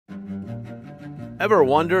Ever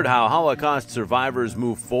wondered how Holocaust survivors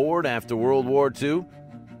moved forward after World War II?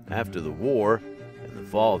 After the war and the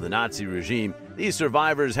fall of the Nazi regime, these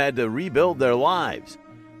survivors had to rebuild their lives.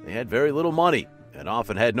 They had very little money and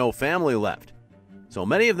often had no family left. So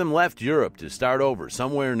many of them left Europe to start over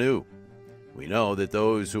somewhere new. We know that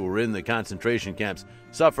those who were in the concentration camps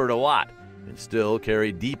suffered a lot and still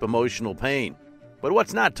carried deep emotional pain. But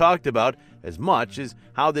what's not talked about as much is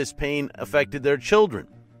how this pain affected their children.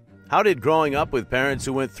 How did growing up with parents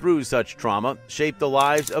who went through such trauma shape the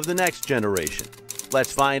lives of the next generation?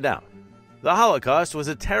 Let's find out. The Holocaust was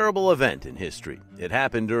a terrible event in history. It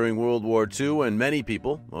happened during World War II, and many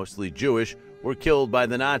people, mostly Jewish, were killed by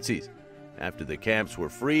the Nazis. After the camps were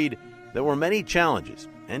freed, there were many challenges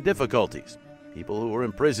and difficulties. People who were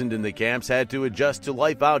imprisoned in the camps had to adjust to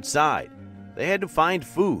life outside. They had to find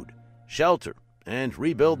food, shelter, and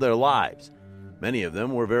rebuild their lives. Many of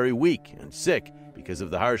them were very weak and sick because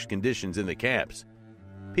of the harsh conditions in the camps.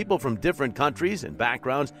 People from different countries and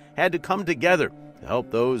backgrounds had to come together to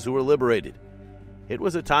help those who were liberated. It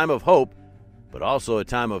was a time of hope, but also a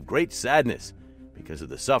time of great sadness because of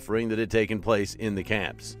the suffering that had taken place in the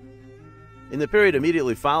camps. In the period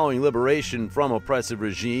immediately following liberation from oppressive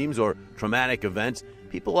regimes or traumatic events,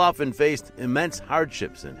 people often faced immense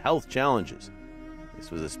hardships and health challenges.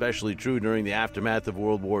 This was especially true during the aftermath of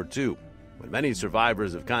World War II, when many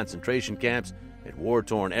survivors of concentration camps and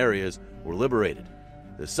war-torn areas were liberated.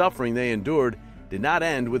 The suffering they endured did not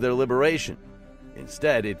end with their liberation.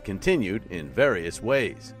 Instead, it continued in various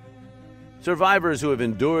ways. Survivors who have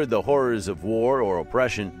endured the horrors of war or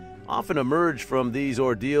oppression often emerge from these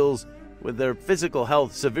ordeals with their physical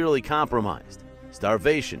health severely compromised.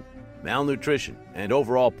 Starvation, malnutrition, and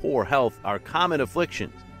overall poor health are common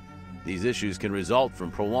afflictions. These issues can result from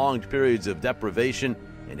prolonged periods of deprivation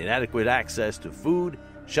and inadequate access to food,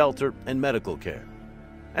 shelter, and medical care.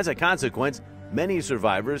 As a consequence, many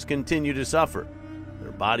survivors continue to suffer,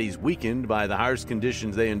 their bodies weakened by the harsh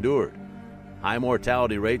conditions they endured. High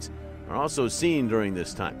mortality rates are also seen during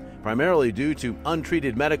this time, primarily due to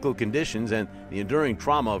untreated medical conditions and the enduring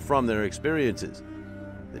trauma from their experiences.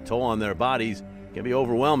 The toll on their bodies can be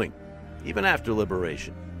overwhelming, even after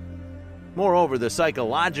liberation. Moreover, the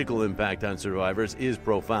psychological impact on survivors is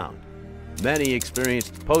profound. Many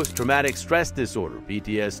experienced post-traumatic stress disorder,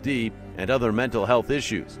 PTSD, and other mental health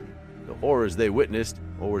issues. The horrors they witnessed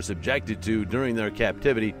or were subjected to during their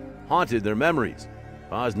captivity haunted their memories,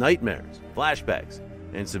 caused nightmares, flashbacks,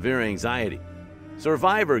 and severe anxiety.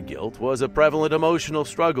 Survivor guilt was a prevalent emotional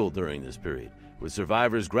struggle during this period, with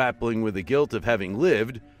survivors grappling with the guilt of having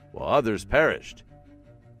lived while others perished.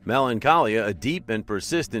 Melancholia, a deep and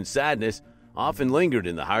persistent sadness, often lingered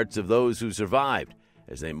in the hearts of those who survived,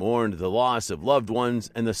 as they mourned the loss of loved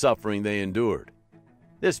ones and the suffering they endured.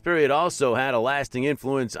 This period also had a lasting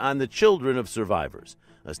influence on the children of survivors.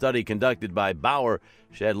 A study conducted by Bauer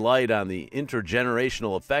shed light on the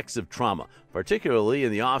intergenerational effects of trauma, particularly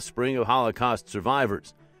in the offspring of Holocaust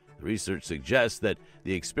survivors. The research suggests that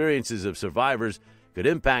the experiences of survivors could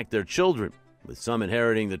impact their children, with some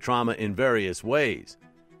inheriting the trauma in various ways.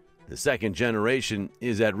 The second generation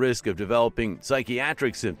is at risk of developing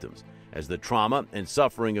psychiatric symptoms, as the trauma and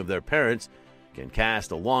suffering of their parents can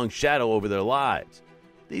cast a long shadow over their lives.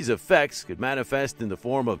 These effects could manifest in the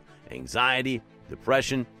form of anxiety,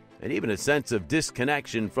 depression, and even a sense of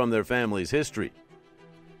disconnection from their family's history.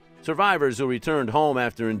 Survivors who returned home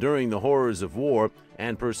after enduring the horrors of war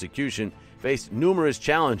and persecution faced numerous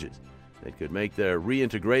challenges that could make their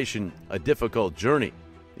reintegration a difficult journey.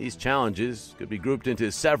 These challenges could be grouped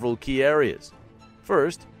into several key areas.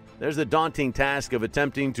 First, there's the daunting task of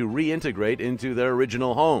attempting to reintegrate into their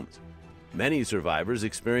original homes. Many survivors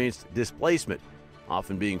experienced displacement,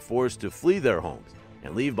 often being forced to flee their homes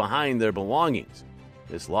and leave behind their belongings.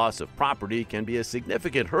 This loss of property can be a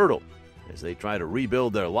significant hurdle as they try to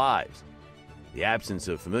rebuild their lives. The absence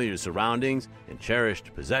of familiar surroundings and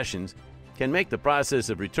cherished possessions can make the process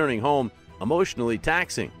of returning home emotionally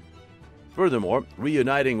taxing. Furthermore,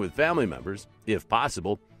 reuniting with family members, if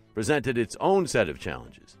possible, presented its own set of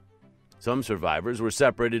challenges. Some survivors were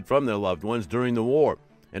separated from their loved ones during the war,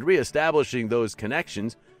 and reestablishing those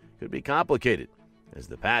connections could be complicated, as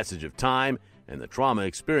the passage of time and the trauma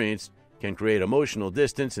experienced can create emotional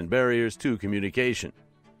distance and barriers to communication.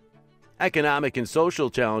 Economic and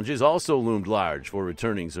social challenges also loomed large for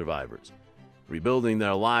returning survivors. Rebuilding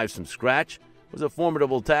their lives from scratch was a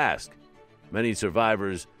formidable task. Many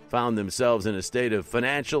survivors found themselves in a state of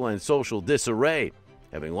financial and social disarray,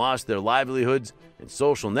 having lost their livelihoods and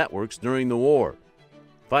social networks during the war.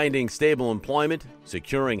 Finding stable employment,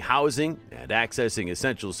 securing housing, and accessing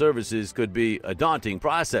essential services could be a daunting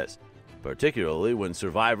process. particularly when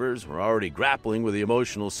survivors were already grappling with the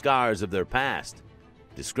emotional scars of their past.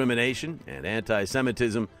 Discrimination and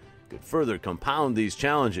anti-Semitism could further compound these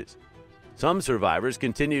challenges. Some survivors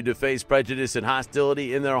continued to face prejudice and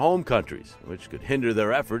hostility in their home countries, which could hinder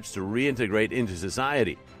their efforts to reintegrate into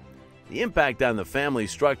society. The impact on the family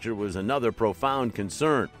structure was another profound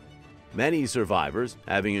concern. Many survivors,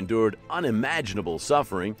 having endured unimaginable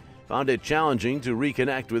suffering, found it challenging to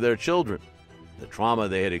reconnect with their children. The trauma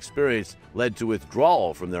they had experienced led to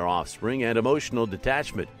withdrawal from their offspring and emotional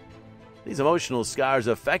detachment. These emotional scars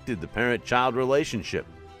affected the parent-child relationship,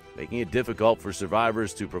 making it difficult for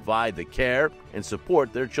survivors to provide the care and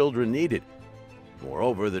support their children needed.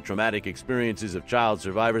 Moreover, the traumatic experiences of child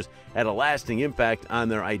survivors had a lasting impact on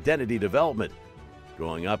their identity development.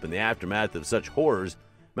 Growing up in the aftermath of such horrors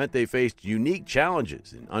meant they faced unique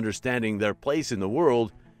challenges in understanding their place in the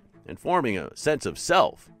world and forming a sense of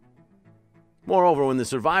self. Moreover, when the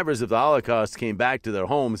survivors of the Holocaust came back to their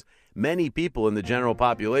homes, many people in the general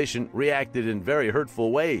population reacted in very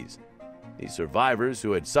hurtful ways. These survivors,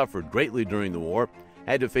 who had suffered greatly during the war,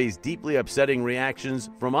 had to face deeply upsetting reactions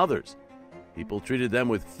from others. People treated them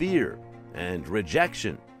with fear and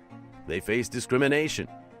rejection. They faced discrimination,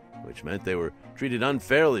 which meant they were treated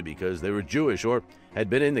unfairly because they were Jewish or had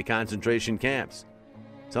been in the concentration camps.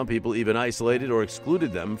 Some people even isolated or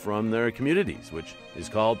excluded them from their communities, which is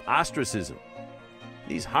called ostracism.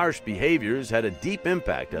 These harsh behaviors had a deep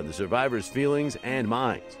impact on the survivors' feelings and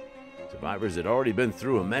minds. Survivors had already been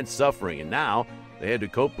through immense suffering, and now they had to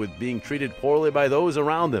cope with being treated poorly by those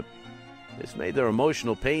around them. This made their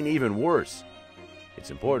emotional pain even worse.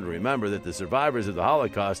 It's important to remember that the survivors of the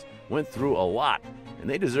Holocaust went through a lot, and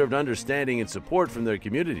they deserved understanding and support from their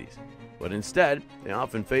communities. But instead, they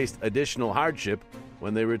often faced additional hardship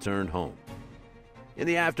when they returned home. In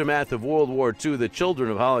the aftermath of World War II, the children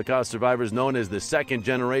of Holocaust survivors, known as the second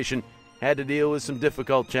generation, had to deal with some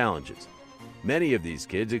difficult challenges. Many of these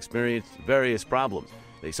kids experienced various problems.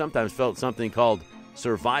 They sometimes felt something called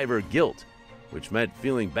survivor guilt, which meant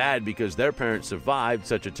feeling bad because their parents survived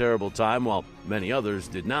such a terrible time while many others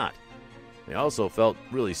did not. They also felt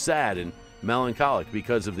really sad and melancholic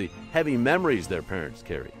because of the heavy memories their parents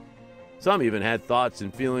carried. Some even had thoughts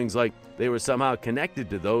and feelings like they were somehow connected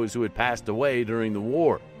to those who had passed away during the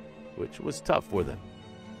war, which was tough for them.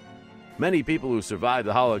 Many people who survived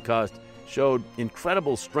the Holocaust showed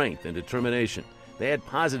incredible strength and determination. They had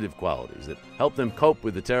positive qualities that helped them cope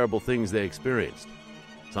with the terrible things they experienced.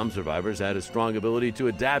 Some survivors had a strong ability to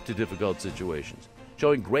adapt to difficult situations,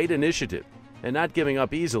 showing great initiative and not giving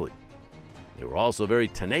up easily. They were also very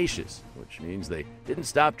tenacious, which means they didn't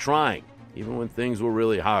stop trying, even when things were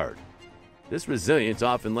really hard. This resilience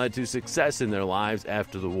often led to success in their lives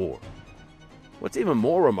after the war. What's even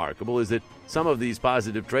more remarkable is that some of these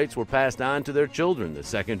positive traits were passed on to their children, the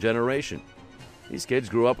second generation. These kids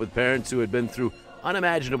grew up with parents who had been through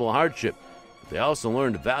unimaginable hardship, but they also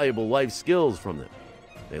learned valuable life skills from them.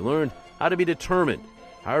 They learned how to be determined,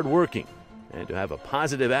 hardworking, and to have a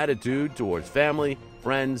positive attitude towards family,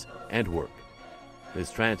 friends, and work.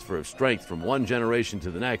 This transfer of strength from one generation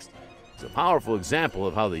to the next is a powerful example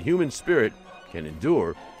of how the human spirit can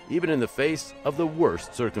endure even in the face of the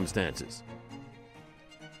worst circumstances.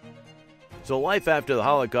 So life after the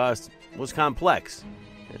Holocaust was complex.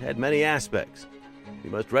 It had many aspects. We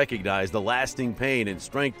must recognize the lasting pain and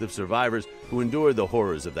strength of survivors who endured the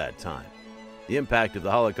horrors of that time. The impact of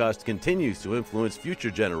the Holocaust continues to influence future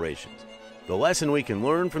generations. The lesson we can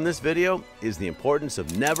learn from this video is the importance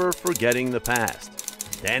of never forgetting the past,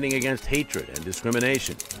 standing against hatred and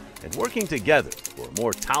discrimination, and working together for a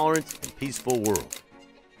more tolerant and peaceful world.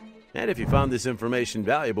 And if you found this information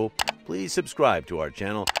valuable, please subscribe to our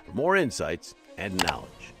channel for more insights and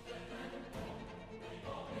knowledge.